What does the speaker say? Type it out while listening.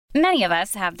Many of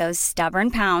us have those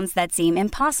stubborn pounds that seem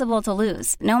impossible to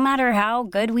lose, no matter how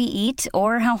good we eat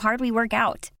or how hard we work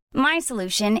out. My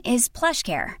solution is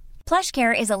PlushCare.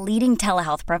 PlushCare is a leading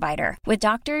telehealth provider with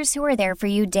doctors who are there for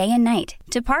you day and night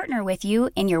to partner with you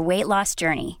in your weight loss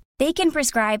journey. They can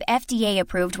prescribe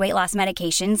FDA-approved weight loss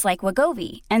medications like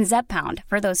Wegovy and Zepbound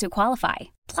for those who qualify.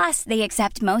 Plus, they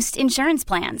accept most insurance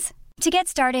plans. To get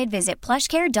started, visit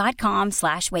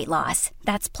plushcare.com/weightloss.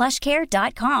 That's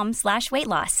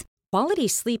plushcare.com/weightloss. Quality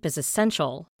sleep is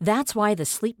essential. That's why the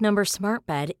Sleep Number Smart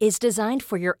Bed is designed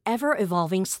for your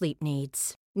ever-evolving sleep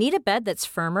needs. Need a bed that's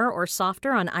firmer or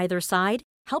softer on either side?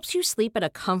 Helps you sleep at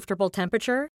a comfortable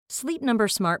temperature? Sleep Number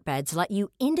Smart Beds let you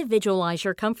individualize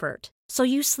your comfort, so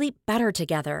you sleep better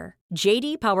together.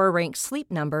 J.D. Power ranks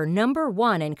Sleep Number number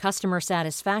 1 in customer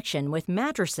satisfaction with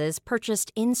mattresses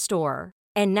purchased in-store.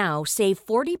 And now, save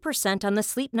 40% on the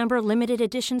Sleep Number Limited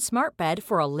Edition Smart Bed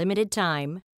for a limited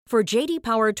time. For J.D.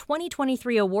 Power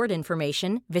 2023 award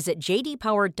information, visit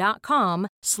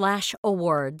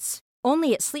jdpower.com/awards.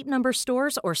 Only at Sleep Number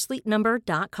stores or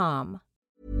sleepnumber.com.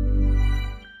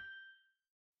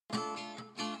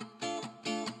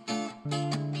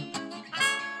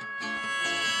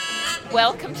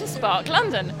 Welcome to Spark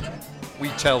London. We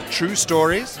tell true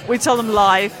stories. We tell them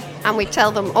live. And we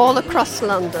tell them all across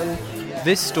London.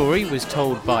 This story was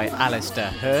told by Alistair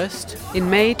Hurst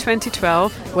In May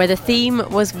 2012, where the theme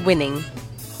was winning.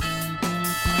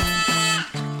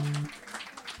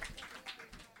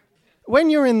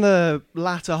 When you're in the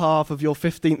latter half of your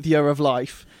 15th year of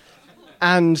life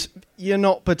and you're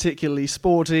not particularly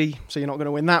sporty, so you're not going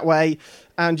to win that way,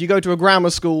 and you go to a grammar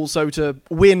school, so to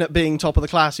win at being top of the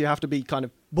class you have to be kind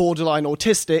of borderline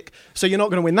autistic, so you're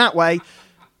not going to win that way,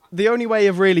 the only way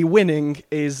of really winning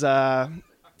is to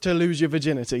lose your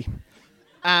virginity.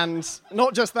 And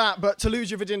not just that, but to lose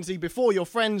your virginity before your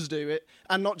friends do it,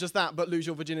 and not just that, but lose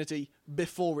your virginity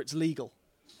before it's legal.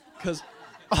 Because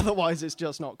otherwise it's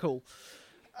just not cool.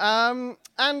 And,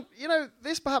 you know,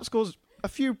 this perhaps caused a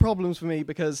few problems for me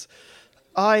because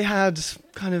I had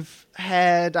kind of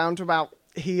hair down to about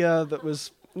here that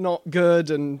was not good,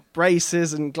 and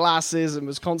braces and glasses, and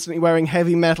was constantly wearing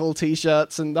heavy metal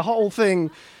t-shirts, and the whole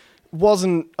thing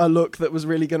wasn't a look that was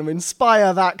really going to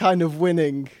inspire that kind of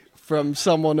winning from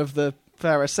someone of the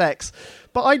fairer sex.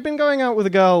 But I'd been going out with a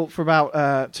girl for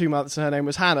about 2 months, and her name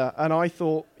was Hannah, and I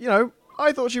thought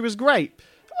she was great.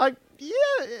 I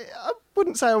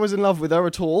wouldn't say I was in love with her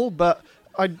at all, but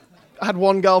I had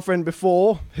one girlfriend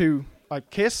before who I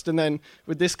kissed, and then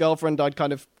with this girlfriend I'd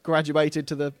kind of graduated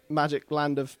to the magic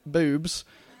land of boobs,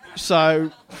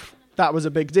 so that was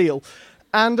a big deal.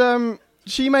 And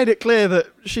she made it clear that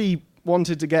she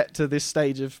wanted to get to this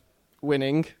stage of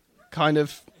winning kind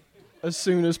of as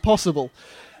soon as possible.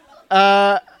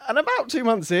 And about 2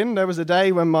 months in, there was a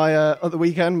day when at the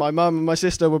weekend, my mum and my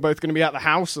sister were both going to be at the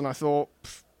house, and I thought,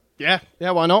 yeah,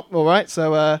 why not? All right.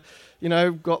 So,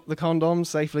 got the condoms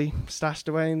safely stashed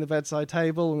away in the bedside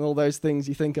table and all those things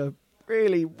you think are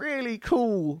really, really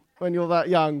cool when you're that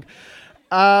young.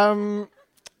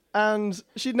 And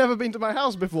she'd never been to my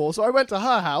house before, so I went to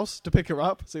her house to pick her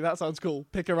up. See, that sounds cool.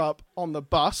 Pick her up on the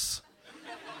bus.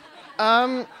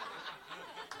 So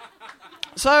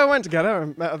I went to get her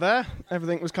and met her there.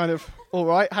 Everything was kind of all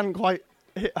right. Hadn't quite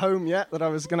hit home yet that I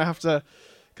was going to have to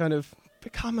kind of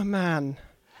become a man.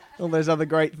 All those other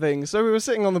great things. So we were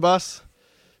sitting on the bus,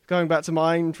 going back to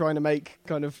mine, trying to make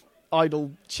kind of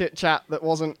idle chit-chat that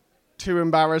wasn't too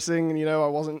embarrassing, and I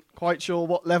wasn't quite sure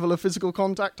what level of physical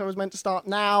contact I was meant to start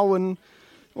now and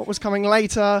what was coming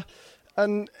later,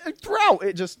 and throughout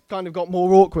it just kind of got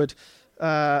more awkward,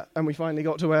 and we finally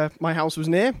got to where my house was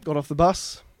near, got off the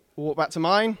bus, walked back to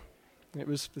mine.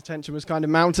 The tension was kind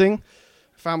of mounting.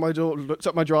 Found my door, looked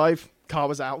up my drive, car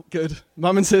was out, good.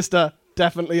 Mum and sister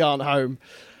definitely aren't home.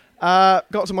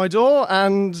 Got to my door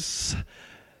and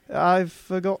I've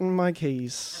forgotten my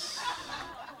keys.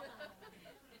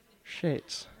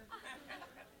 Shit.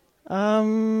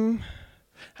 Hannah,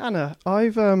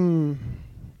 I've forgotten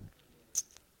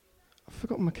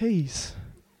my keys.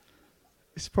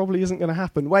 This probably isn't going to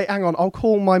happen. Wait, hang on, I'll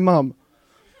call my mum.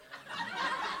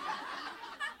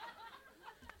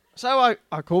 So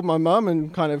I called my mum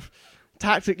and kind of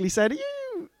tactically said, are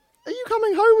you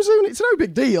coming home soon? It's no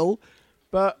big deal,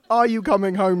 but are you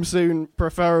coming home soon?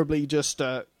 Preferably just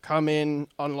come in,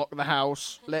 unlock the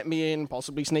house, let me in,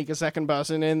 possibly sneak a second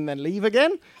person in, then leave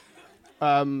again.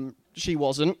 She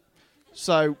wasn't.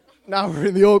 So now we're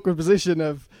in the awkward position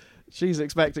of she's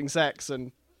expecting sex,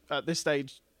 and at this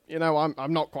stage,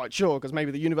 I'm not quite sure, because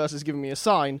maybe the universe is giving me a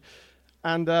sign,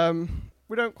 and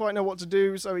we don't quite know what to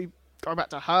do, so we go back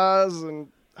to hers, and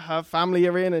her family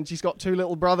are in, and she's got 2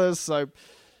 little brothers, so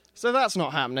So that's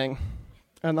not happening.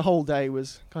 And the whole day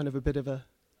was kind of a bit of a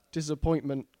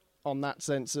disappointment on that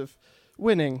sense of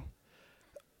winning.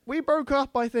 We broke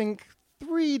up, I think,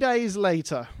 3 days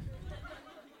later.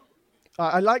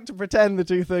 I like to pretend the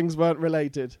two things weren't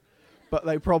related, but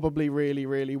they probably really,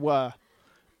 really were.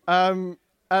 And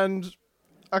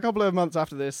a couple of months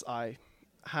after this, I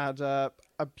had a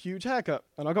huge haircut,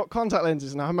 and I got contact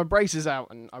lenses, and I had my braces out,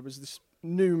 and I was this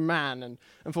new man, and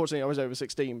unfortunately I was over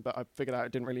 16, but I figured out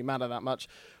it didn't really matter that much.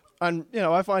 And,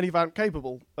 I finally found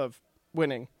capable of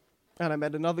winning. And I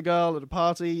met another girl at a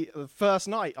party. The first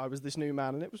night I was this new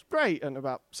man, and it was great. And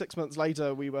about 6 months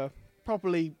later, we were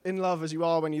properly in love, as you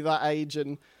are when you're that age,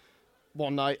 and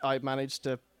one night I managed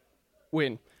to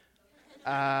win.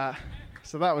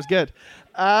 So that was good.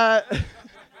 And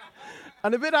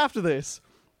a bit after this,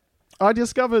 I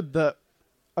discovered that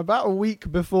about a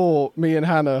week before me and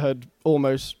Hannah had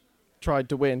almost tried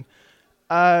to win,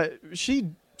 she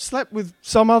slept with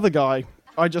some other guy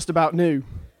I just about knew.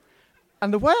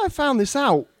 And the way I found this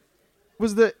out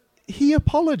was that he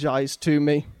apologized to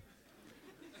me.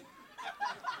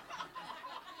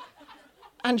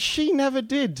 And she never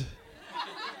did.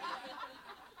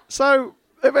 So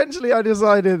eventually I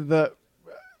decided that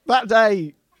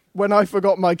day when I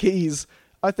forgot my keys,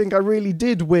 I think I really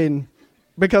did win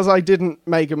because I didn't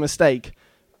make a mistake.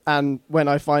 And when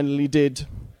I finally did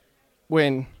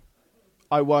win,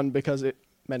 I won because it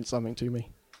meant something to me.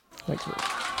 Thanks very much.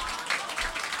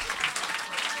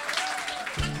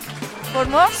 For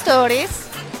more stories,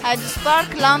 at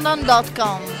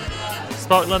sparklondon.com.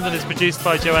 Spark London is produced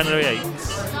by Joanna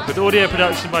Yates, with audio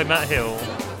production by Matt Hill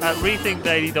at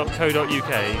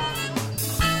rethinkdaily.co.uk.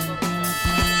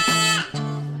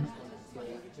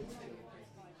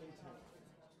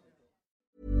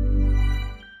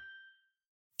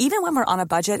 Even when we're on a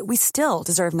budget, we still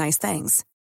deserve nice things.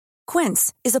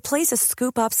 Quince is a place to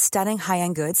scoop up stunning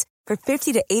high-end goods for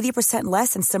 50 to 80%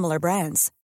 less than similar brands.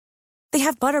 They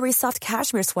have buttery soft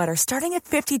cashmere sweaters starting at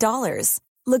 $50,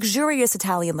 luxurious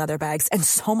Italian leather bags, and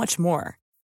so much more.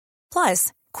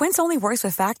 Plus, Quince only works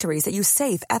with factories that use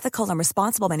safe, ethical, and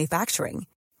responsible manufacturing.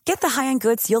 Get the high-end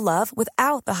goods you'll love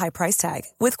without the high price tag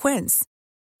with Quince.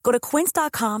 Go to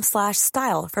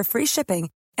quince.com/style for free shipping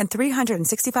and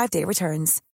 365-day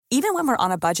returns. Even when we're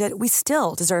on a budget, we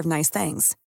still deserve nice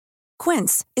things.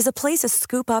 Quince is a place to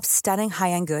scoop up stunning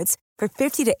high-end goods for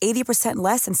 50 to 80%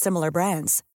 less than similar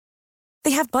brands.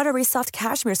 They have buttery soft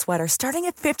cashmere sweaters starting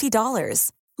at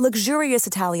 $50, luxurious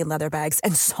Italian leather bags,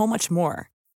 and so much more.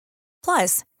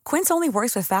 Plus, Quince only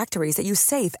works with factories that use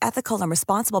safe, ethical, and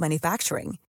responsible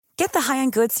manufacturing. Get the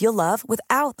high-end goods you'll love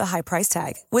without the high price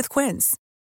tag with Quince.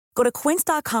 Go to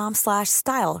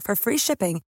quince.com/style for free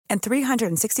shipping and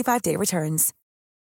 365-day returns.